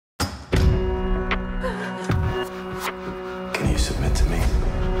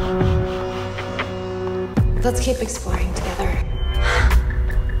Let's keep exploring together.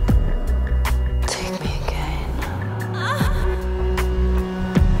 Take me again.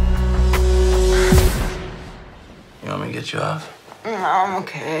 You want me to get you off? No, I'm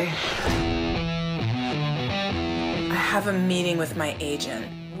okay. I have a meeting with my agent.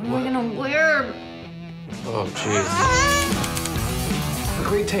 What am I gonna wear? Oh, jeez.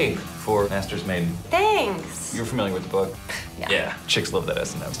 Great tape for Master's Maiden. Thanks. You're familiar with the book? Yeah. Chicks love that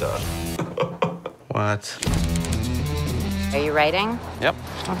S&M stuff. What? Are you writing? Yep.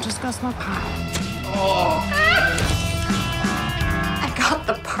 I'm just gonna smoke pot. Oh. I got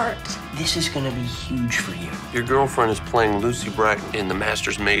the part. This is gonna be huge for you. Your girlfriend is playing Lucy Bratton in The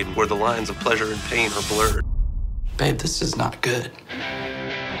Master's Maiden, where the lines of pleasure and pain are blurred. Babe, this is not good.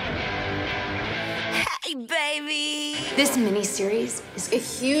 Hey, baby. This miniseries is A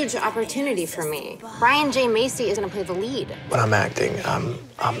huge opportunity for me. Brian J. Macy is gonna play the lead. When I'm acting, I'm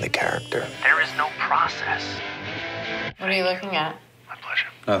the character. There is no process. What are you looking at? My pleasure.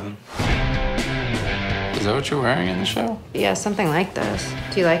 Nothing. Is that what you're wearing in the show? Yeah, something like this.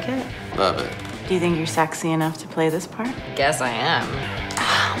 Do you like it? Love it. Do you think you're sexy enough to play this part? Guess I am.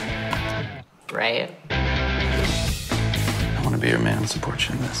 Right. I want to be your man, support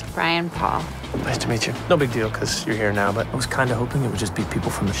you in this. Brian Paul. Nice to meet you. No big deal, because you're here now, but I was kind of hoping it would just be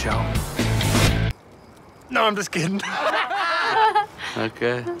people from the show. No, I'm just kidding.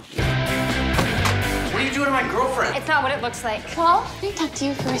 Okay. What are you doing to my girlfriend? It's not what it looks like. Paul, can I talk to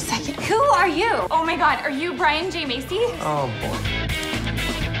you for a second? Who are you? Oh my God, are you Brian J. Macy? Oh, boy.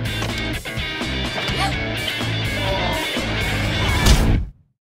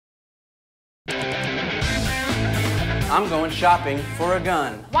 I'm going shopping for a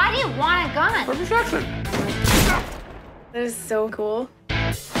gun. Why do you want a gun? For protection. That is so cool.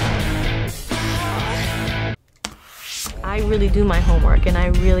 I really do my homework and I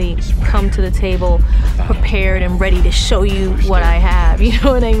really come to the table prepared and ready to show you what I have, you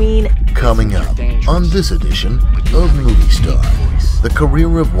know what I mean? Coming up on this edition of Movie Star, the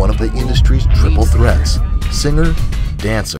career of one of the industry's triple threats, singer, dancer,